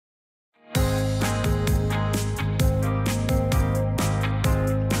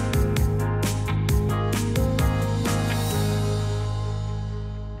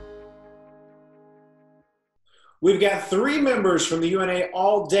We've got three members from the UNA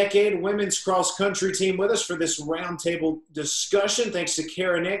All-Decade Women's Cross Country team with us for this roundtable discussion. Thanks to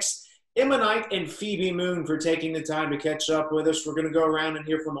Kara Nix, Emma Knight, and Phoebe Moon for taking the time to catch up with us. We're going to go around and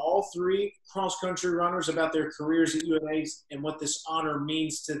hear from all three cross-country runners about their careers at UNA and what this honor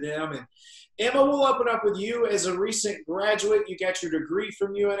means to them. And Emma, we'll open up with you. As a recent graduate, you got your degree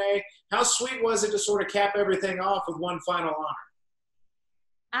from UNA. How sweet was it to sort of cap everything off with one final honor?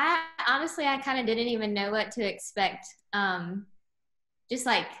 I honestly kind of didn't even know what to expect, just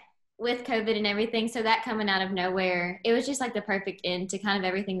like with COVID and everything. So that coming out of nowhere, it was just like the perfect end to kind of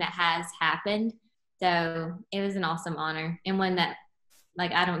everything that has happened. So it was an awesome honor and one that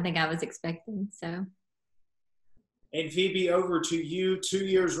like I don't think I was expecting. So. And Phoebe, over to you. 2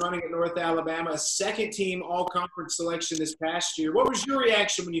 years running at North Alabama, a second team all-conference selection this past year. What was your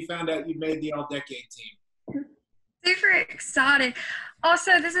reaction when you found out you made the all-decade team? Super excited.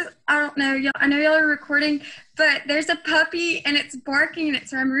 Also, I don't know, y'all, I know y'all are recording, but there's a puppy and it's barking and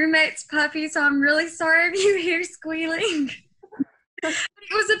it's my roommate's puppy, so I'm really sorry if you hear squealing. It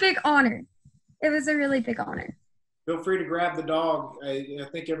was a big honor. It was a really big honor. Feel free to grab the dog. I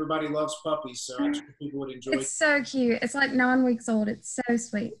think everybody loves puppies, so I'm sure people would enjoy it. It's so cute. It's like 9 weeks old. It's so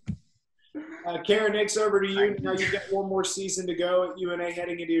sweet. Kara Nix, over to you. Now you've got one more season to go at UNA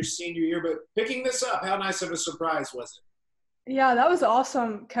heading into your senior year, but picking this up, how nice of a surprise was it? Yeah, that was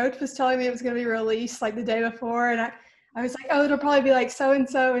awesome. Coach was telling me it was going to be released like the day before, and I was like, oh, it'll probably be like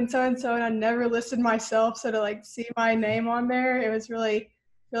so-and-so and so-and-so, and I never listed myself, so to like see my name on there, it was really,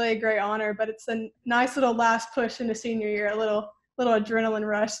 really a great honor, but it's a nice little last push into senior year, a little adrenaline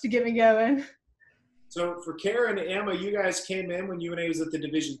rush to get me going. So for Kara and Emma, you guys came in when UNA was at the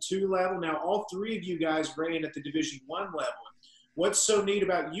Division II level. Now all three of you guys ran at the Division I level. What's so neat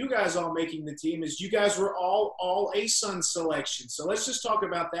about you guys all making the team is you guys were all ASUN selections. So let's just talk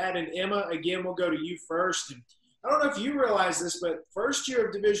about that. And Emma, again, we'll go to you first. And I don't know if you realize this, but first year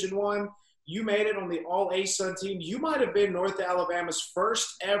of Division I, you made it on the all ASUN team. You might have been North Alabama's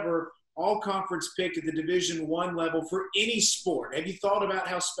first ever all-conference pick at the Division I level for any sport. Have you thought about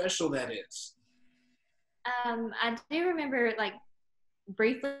how special that is? I do remember like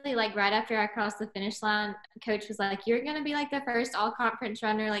briefly, like right after I crossed the finish line, coach was like, you're going to be like the first all conference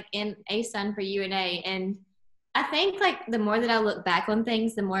runner like in ASUN for UNA. And I think like the more that I look back on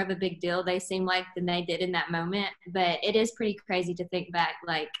things, the more of a big deal they seem like than they did in that moment. But it is pretty crazy to think back.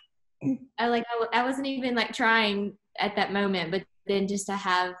 Like I wasn't even like trying at that moment, but then just to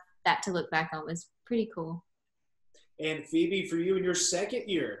have that to look back on was pretty cool. And Phoebe, for you in your second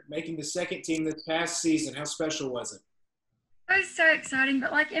year, making the second team this past season, how special was it? It was so exciting,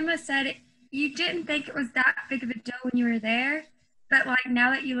 but like Emma said, you didn't think it was that big of a deal when you were there. But like now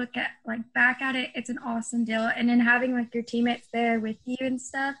that you look at like back at it, it's an awesome deal. And then having like your teammates there with you and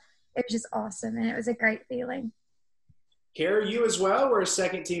stuff, it was just awesome. And it was a great feeling. Kara, you as well were a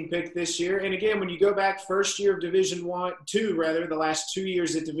second team pick this year. And again, when you go back first year of Division II, the last 2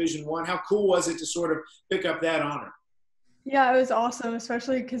 years at Division I, how cool was it to sort of pick up that honor? Yeah, it was awesome,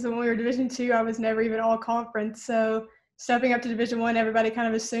 especially because when we were Division II, I was never even all conference. So stepping up to Division I, everybody kind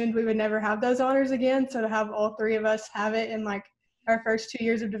of assumed we would never have those honors again. So to have all three of us have it in like our first 2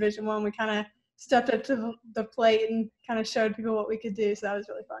 years of Division I, we kind of stepped up to the plate and kind of showed people what we could do. So that was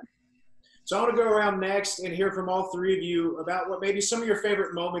really fun. So I want to go around next and hear from all three of you about what maybe some of your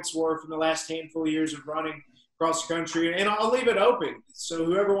favorite moments were from the last handful of years of running cross country. And I'll leave it open. So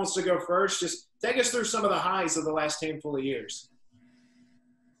whoever wants to go first, just take us through some of the highs of the last handful of years.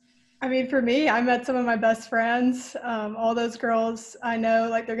 I mean, for me, I met some of my best friends. All those girls I know,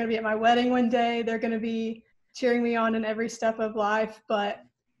 like they're going to be at my wedding one day. They're going to be cheering me on in every step of life. But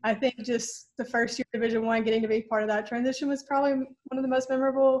I think just the first year of Division I, getting to be part of that transition was probably one of the most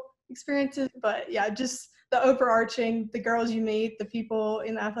memorable experiences. But yeah, just the overarching, the girls you meet, the people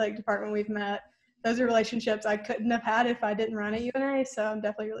in the athletic department we've met, those are relationships I couldn't have had if I didn't run at UNA. So I'm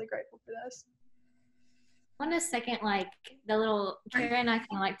definitely really grateful for those. I want to second like the little Kara and I kind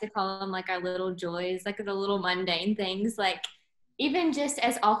of like to call them like our little joys, like the little mundane things. Like even just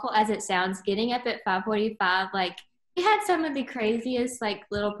as awful as it sounds, getting up at 5:45, like we had some of the craziest like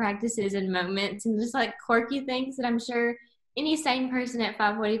little practices and moments and just like quirky things that I'm sure any sane person at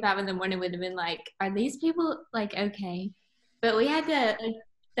 5:45 in the morning would have been like, are these people like okay? But we had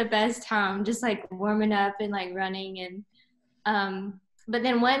the best time just like warming up and like running and but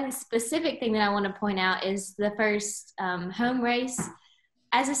then one specific thing that I want to point out is the first home race.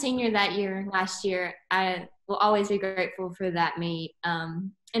 As a senior last year, I will always be grateful for that meet.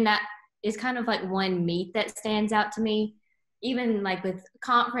 And that is kind of like one meet that stands out to me. Even like with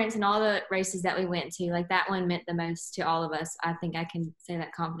conference and all the races that we went to, like that one meant the most to all of us. I think I can say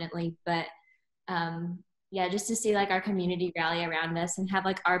that confidently. But yeah, just to see like our community rally around us and have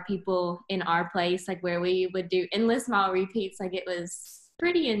like our people in our place, like where we would do endless mile repeats. Like it was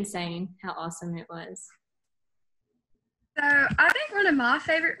pretty insane how awesome it was. So I think one of my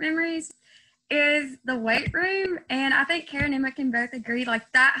favorite memories is the weight room. And I think Karen and Emma can both agree,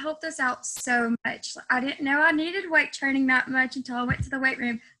 like that helped us out so much. I didn't know I needed weight training that much until I went to the weight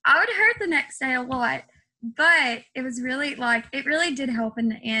room. I would hurt the next day a lot, but it was really like, it really did help in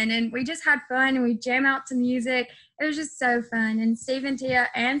the end. And we just had fun and we jam out to music. It was just so fun. And Steve and Tia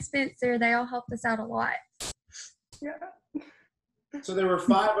and Spencer, they all helped us out a lot. Yeah. So there were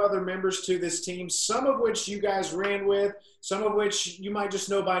 5 other members to this team, some of which you guys ran with, some of which you might just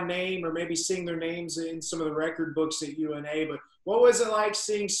know by name or maybe seeing their names in some of the record books at UNA. But what was it like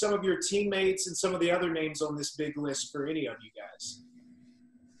seeing some of your teammates and some of the other names on this big list for any of you guys?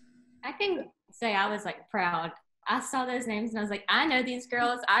 I can say I was like proud. I saw those names and I was like, I know these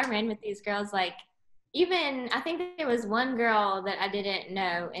girls. I ran with these girls. Like even I think there was one girl that I didn't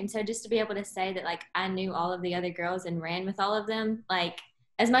know. And so just to be able to say that like I knew all of the other girls and ran with all of them, like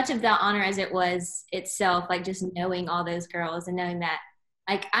as much of the honor as it was itself, like just knowing all those girls and knowing that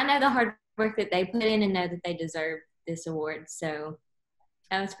like I know the hard work that they put in and know that they deserve this award. So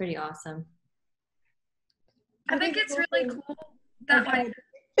that was pretty awesome. I think it's really cool that like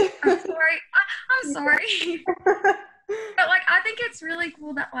I'm sorry. But like I think it's really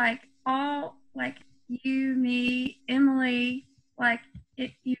cool that like all like you, me, Emily, like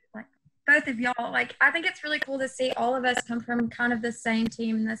you like both of y'all, like I think it's really cool to see all of us come from kind of the same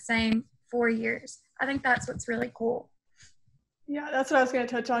team in the same 4 years. I think that's what's really cool. Yeah, that's what I was going to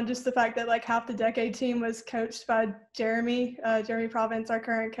touch on, just the fact that like half the decade team was coached by Jeremy Province, our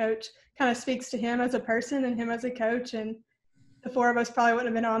current coach, kind of speaks to him as a person and him as a coach. And the 4 of us probably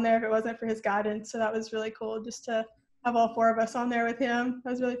wouldn't have been on there if it wasn't for his guidance. So that was really cool just to have all 4 of us on there with him.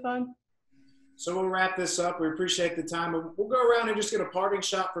 That was really fun. So we'll wrap this up. We appreciate the time. We'll go around and just get a parting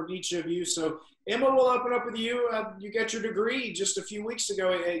shot from each of you. So Emma, we'll open up with you. You got your degree just a few weeks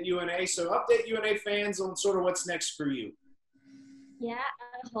ago at UNA. So update UNA fans on sort of what's next for you. Yeah,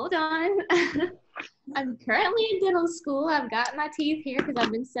 hold on. I'm currently in dental school. I've got my teeth here because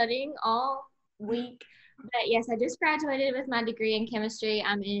I've been studying all week. But yes, I just graduated with my degree in chemistry.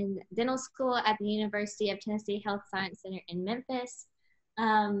 I'm in dental school at the University of Tennessee Health Science Center in Memphis.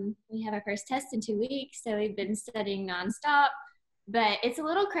 We have our first test in 2 weeks, so we've been studying nonstop. But it's a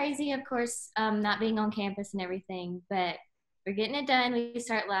little crazy, of course, not being on campus and everything. But we're getting it done. We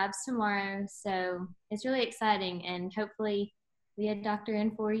start labs tomorrow, so it's really exciting. And hopefully be a doctor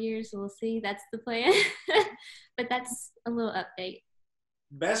in 4 years. We'll see. That's the plan. But that's a little update.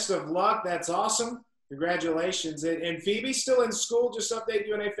 Best of luck. That's awesome. Congratulations. And Phoebe, still in school? Just update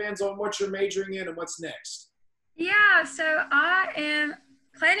UNA fans on what you're majoring in and what's next. Yeah, so I am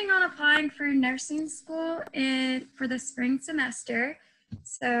planning on applying for nursing school for the spring semester.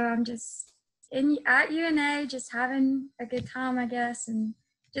 So I'm just at UNA, just having a good time, I guess, and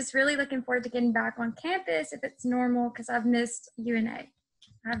just really looking forward to getting back on campus if it's normal, because I've missed UNA.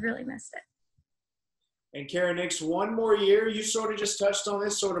 I've really missed it. And Karen Nix, 1 more year. You sort of just touched on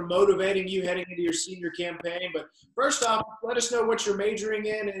this, sort of motivating you heading into your senior campaign. But first off, let us know what you're majoring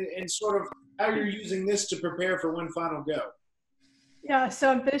in and sort of how you're using this to prepare for one final go. Yeah, so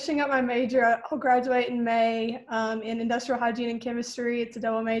I'm finishing up my major. I'll graduate in May in industrial hygiene and chemistry. It's a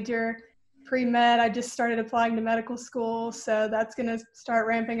double major. Pre-med, I just started applying to medical school, so that's going to start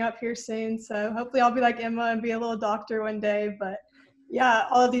ramping up here soon. So hopefully I'll be like Emma and be a little doctor one day. But yeah,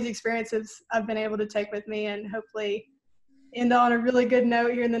 all of these experiences I've been able to take with me and hopefully end on a really good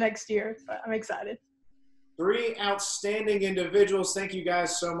note here in the next year. But I'm excited. 3 outstanding individuals. Thank you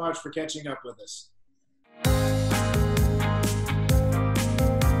guys so much for catching up with us.